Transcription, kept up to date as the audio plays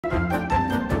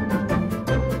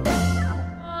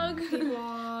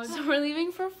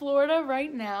leaving for Florida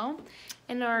right now,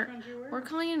 and we're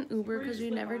calling an Uber because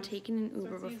we've never taken an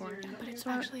Uber before. But it's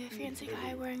actually a fancy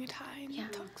guy wearing a tie and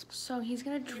tux. So he's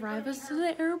gonna drive us to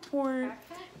the airport,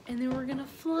 and then we're gonna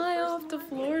fly off to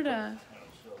Florida.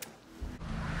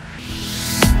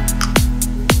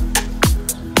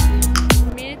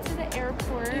 We made it to the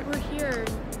airport. We're here.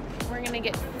 We're gonna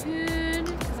get food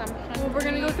because I'm hungry. Well, we're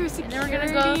gonna go through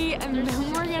security, and then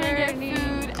we're gonna get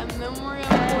food, and then we're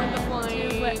gonna board the plane.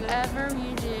 Do whatever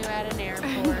you do at an airport.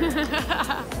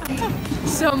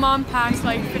 So mom packed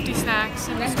like 50 snacks,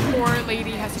 and this poor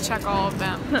lady has to check all of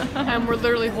them, and we're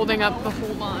literally holding up the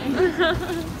whole line.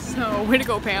 So way to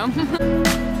go, Pam.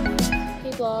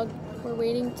 Hey vlog, we're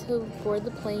waiting to board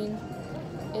the plane.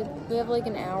 We have like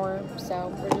an hour, so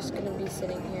we're just gonna be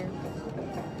sitting here.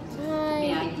 Hi.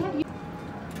 Yeah.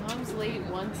 Mom's late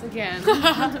once again. We're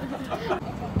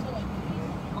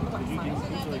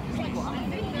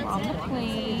on the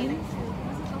plane.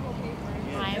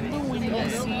 I have the window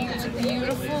seat. It's a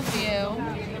beautiful view.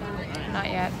 Not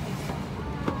yet.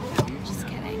 Just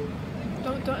kidding.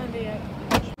 Don't end it yet.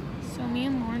 So me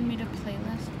and Lauren made a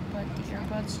playlist, but the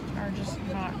earbuds are just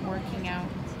not working out.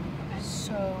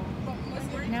 So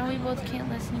now we both can't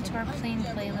listen to our plane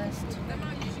playlist.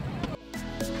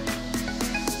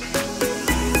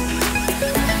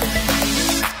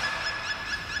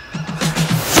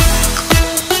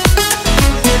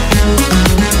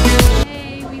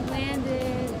 Hey, we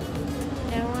landed.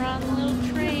 Now we're on the little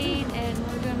train and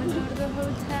we're gonna go to the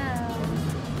hotel.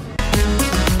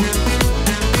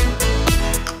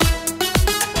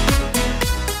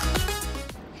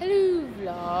 Hello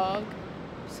vlog.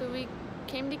 So we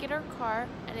came to get our car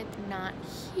and it's not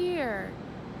here.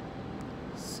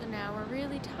 So now we're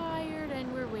really tired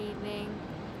and we're waiting.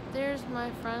 There's my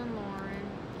friend Lauren.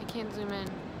 I can't zoom in.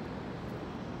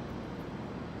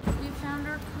 We found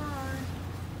our car.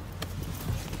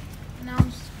 Now I'm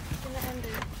just gonna end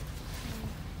it.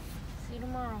 See you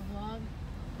tomorrow, vlog.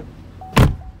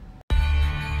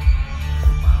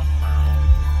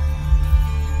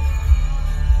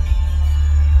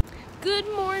 Good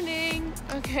morning.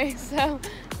 Okay, so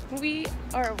we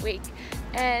are awake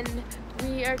and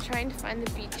we are trying to find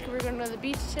the beach. We're going to go to the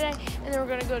beach today, and then we're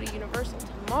going to go to Universal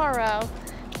tomorrow.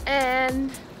 And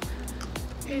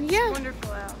It's yeah,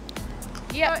 wonderful out.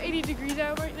 yeah, About 80 degrees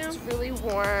out right now. it's really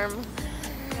warm.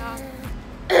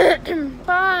 Yeah.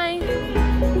 Bye.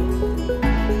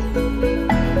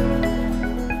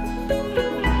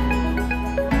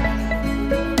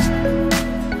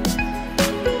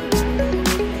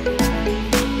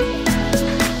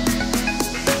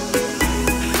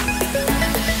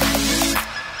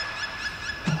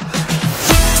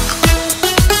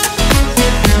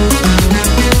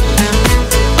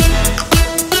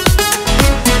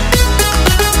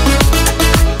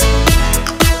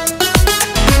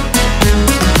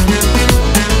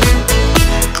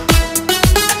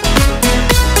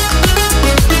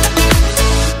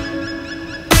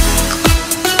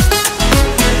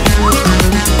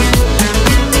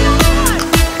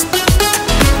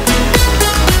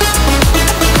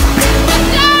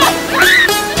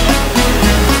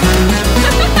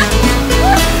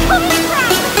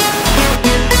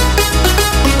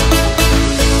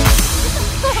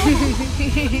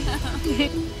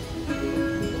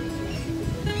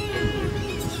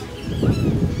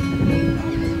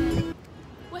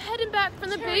 We're heading back from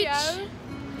the beach,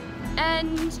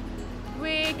 and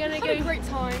we're gonna go. Had a great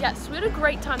time. Yes, we had a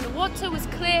great time. The water was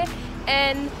clear,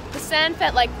 and the sand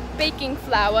felt like baking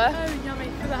flour. Oh, yummy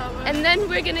flour. And then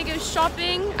we're gonna go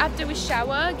shopping after we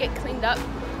shower, get cleaned up,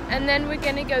 and then we're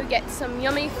gonna go get some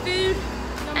yummy food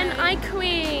and eye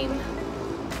cream.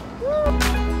 Woo.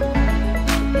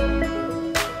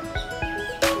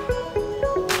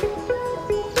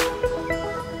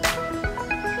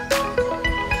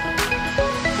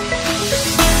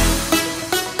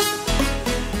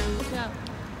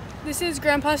 This is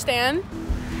Grandpa Stan.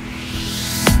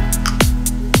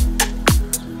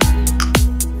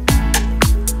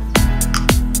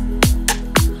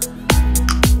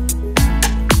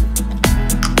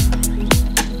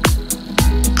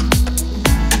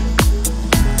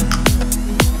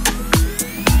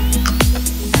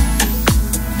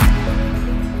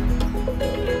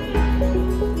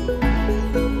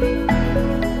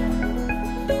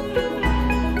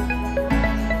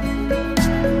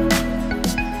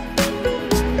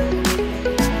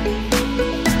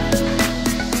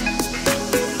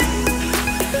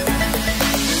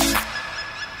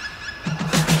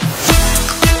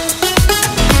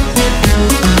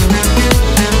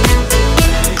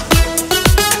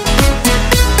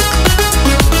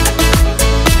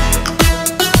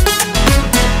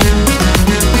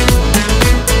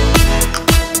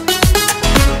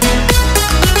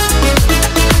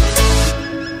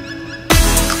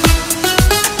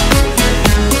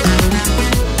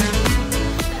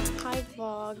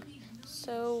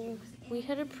 we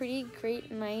had a pretty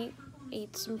great night,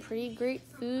 ate some pretty great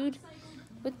food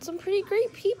with some pretty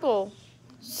great people.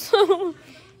 So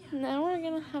now we're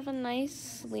gonna have a nice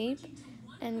sleep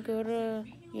and go to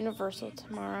Universal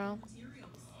tomorrow.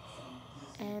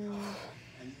 And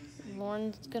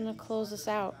Lauren's gonna close us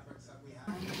out.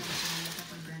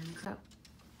 So.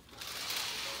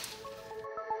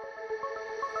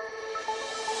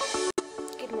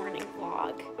 Good morning,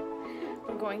 vlog.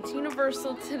 We're going to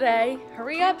Universal today.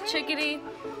 Hurry up, chickadee.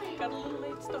 Got a little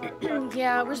late start.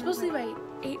 Yeah, we're supposed to leave at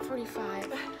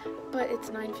 8:45, but it's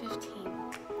 9:15.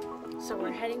 So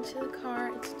we're heading to the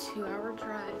car. It's a 2-hour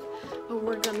drive, but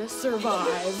we're gonna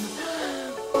survive.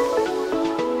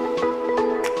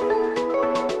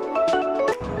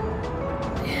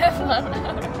 We have 1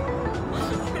 hour.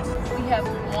 We have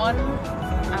 1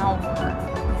 hour.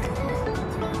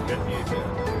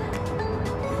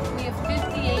 We have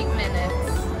 58 minutes.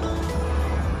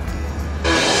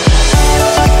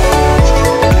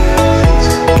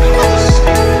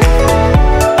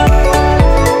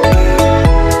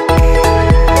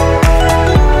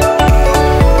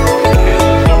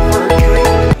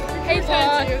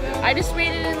 I just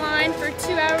waited in line for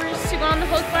 2 hours to go on the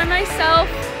hook by myself,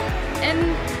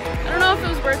 and I don't know if it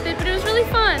was worth it, but it was really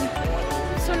fun.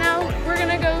 So now we're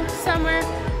gonna go somewhere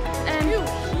and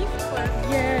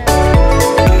yeah.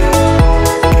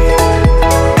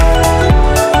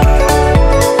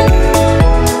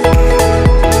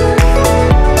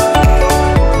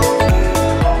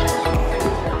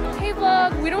 Hey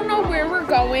vlog, we don't know where we're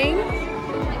going,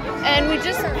 and we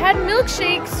just had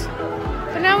milkshakes.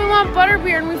 But now we want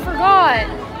butterbeer and we forgot.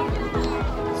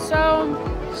 So,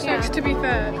 Sucks to be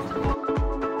fat.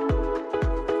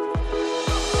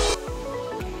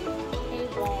 Hey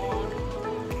vlog.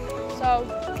 So,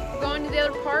 we're going to the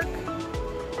other park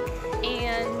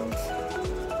and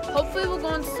hopefully we'll go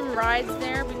on some rides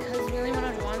there because we only went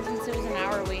on one since it was an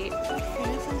hour wait.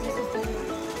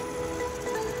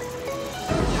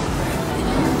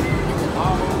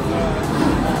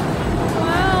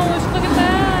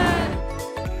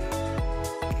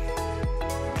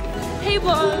 Hey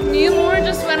vlog, me and Lauren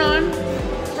just went on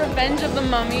Revenge of the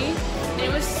Mummy, and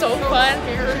it was so fun.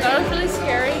 That was really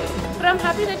scary, but I'm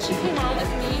happy that she came on with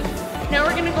me. Now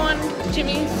we're gonna go on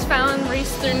Jimmy's Fallon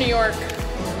race through New York.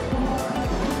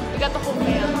 We got the whole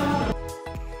band.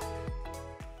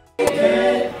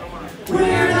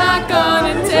 We're not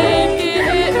gonna take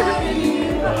it.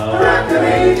 Rock of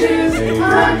ages,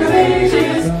 rock of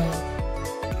ages.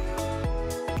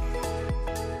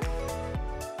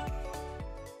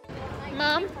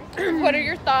 Mom, what are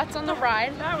your thoughts on the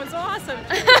ride? That was awesome.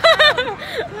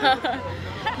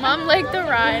 Mom liked the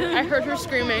ride. I heard her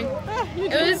screaming.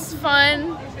 It was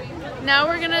fun. Now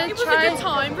we're gonna It was try. a good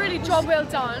time. Really, job well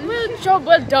done. Well, job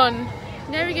well done.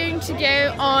 Now we're going to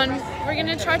go on. We're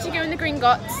gonna try to go in the Green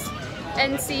Gots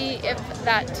and see if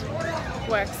that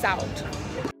works out.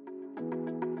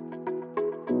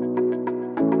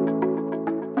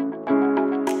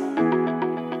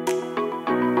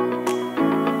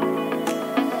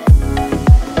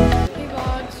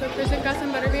 Got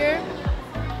some butterbeer.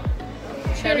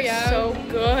 That is so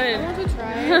good. I want to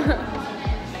try it.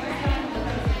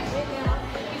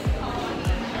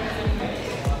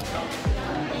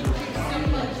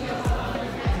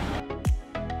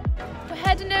 We're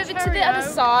heading over to the other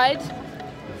side.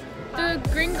 The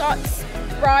Green Gots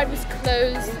ride was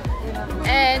closed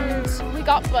and we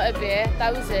got butterbeer.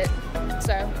 That was it.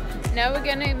 So now we're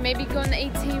gonna maybe go on the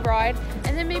AT ride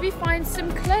and then maybe find some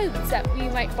clothes that we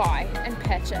might buy and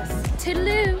purchase.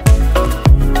 Toodaloo!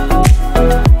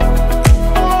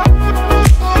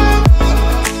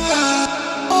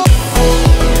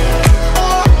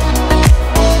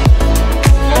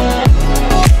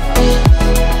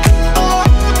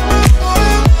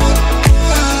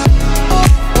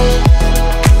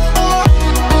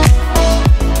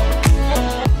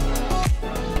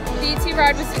 The AT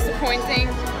ride was disappointing.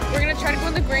 We're gonna try to go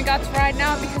on the Green Gots ride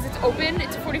now because it's open.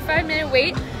 It's a 45-minute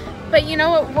wait, but you know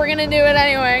what? We're gonna do it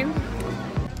anyway.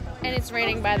 And it's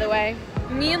raining, by the way.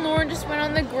 Me and Lauren just went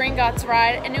on the Green Gots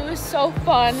ride, and it was so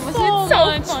fun. Wasn't it so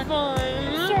much fun?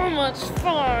 So much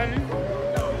fun.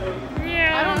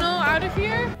 Yeah. I don't know. Out of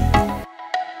here.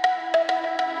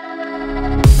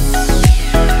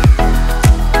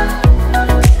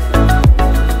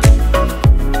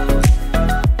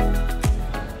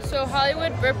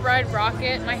 Rip Ride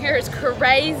Rocket. My hair is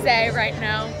crazy right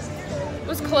now. It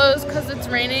was closed because it's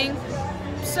raining.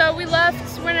 So we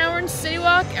left. Now we're in City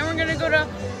Walk and we're gonna go to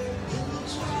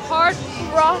Hard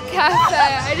Rock Cafe.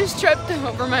 I just tripped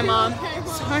over my mom.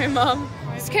 Sorry, Mom.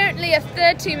 It's currently a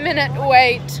 30-minute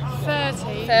wait.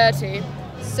 30. 30.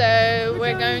 So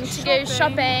we're going to go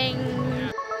shopping.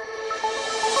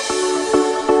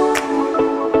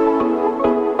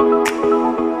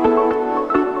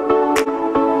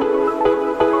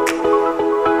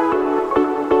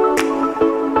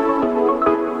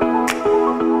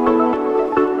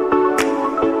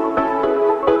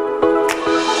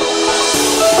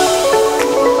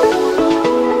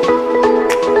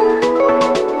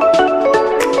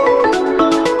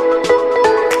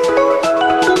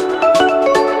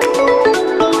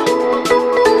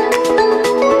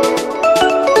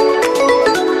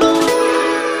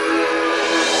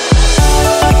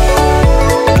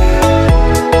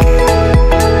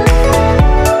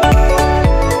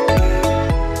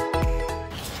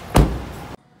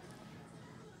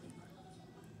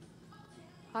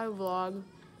 Hi vlog.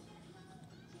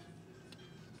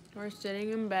 We're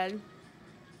sitting in bed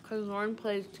because Lauren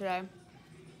plays today.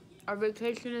 Our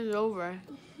vacation is over.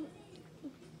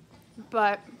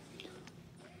 But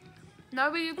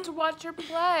now we get to watch her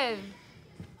play.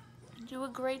 Do a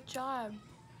great job.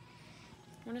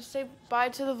 Want to say bye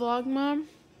to the vlog, Mom?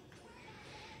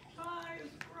 Hi,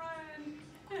 it's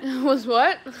Gren. It was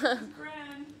what?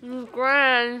 Gren. It was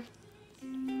grand.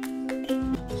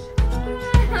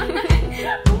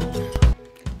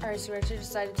 Alright, so we actually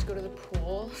decided to go to the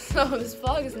pool. So this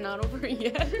vlog is not over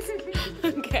yet.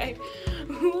 Okay.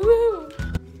 Woo!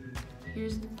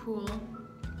 Here's the pool.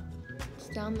 It's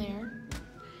down there.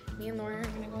 Me and Lauren are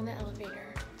gonna go in the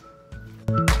elevator.